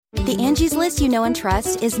The Angie's List you know and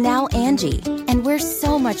trust is now Angie, and we're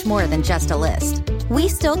so much more than just a list. We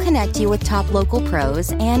still connect you with top local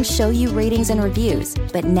pros and show you ratings and reviews,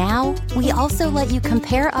 but now we also let you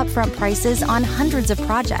compare upfront prices on hundreds of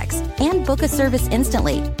projects and book a service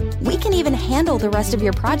instantly. We can even handle the rest of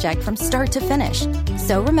your project from start to finish.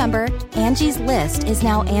 So remember, Angie's List is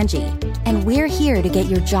now Angie, and we're here to get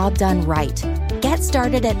your job done right. Get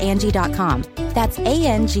started at Angie.com. That's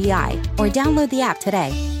ANGI, or download the app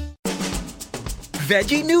today.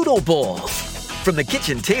 Veggie noodle bowls. From the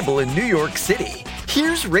kitchen table in New York City,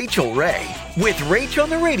 here's Rachel Ray with Rach on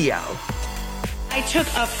the radio. I took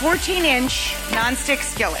a 14-inch nonstick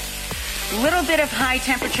skillet, little bit of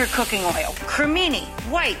high-temperature cooking oil, cremini,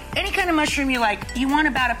 white, any kind of mushroom you like. You want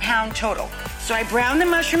about a pound total. So I browned the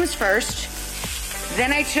mushrooms first.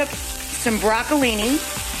 Then I took some broccolini,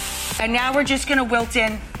 and now we're just going to wilt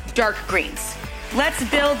in dark greens. Let's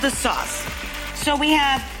build the sauce. So we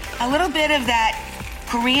have a little bit of that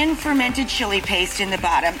Korean fermented chili paste in the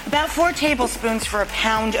bottom. About 4 tablespoons for a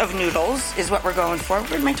pound of noodles is what we're going for.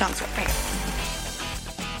 Where'd my tongs go? Right here.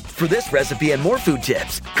 For this recipe and more food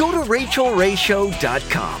tips, go to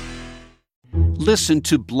RachelRayShow.com. Listen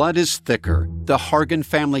to Blood is Thicker, The Hargan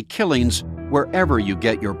Family Killings, wherever you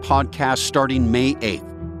get your podcast starting May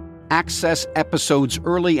 8th. Access episodes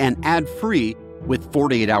early and ad-free with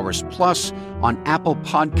 48 Hours Plus on Apple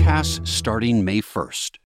Podcasts starting May 1st.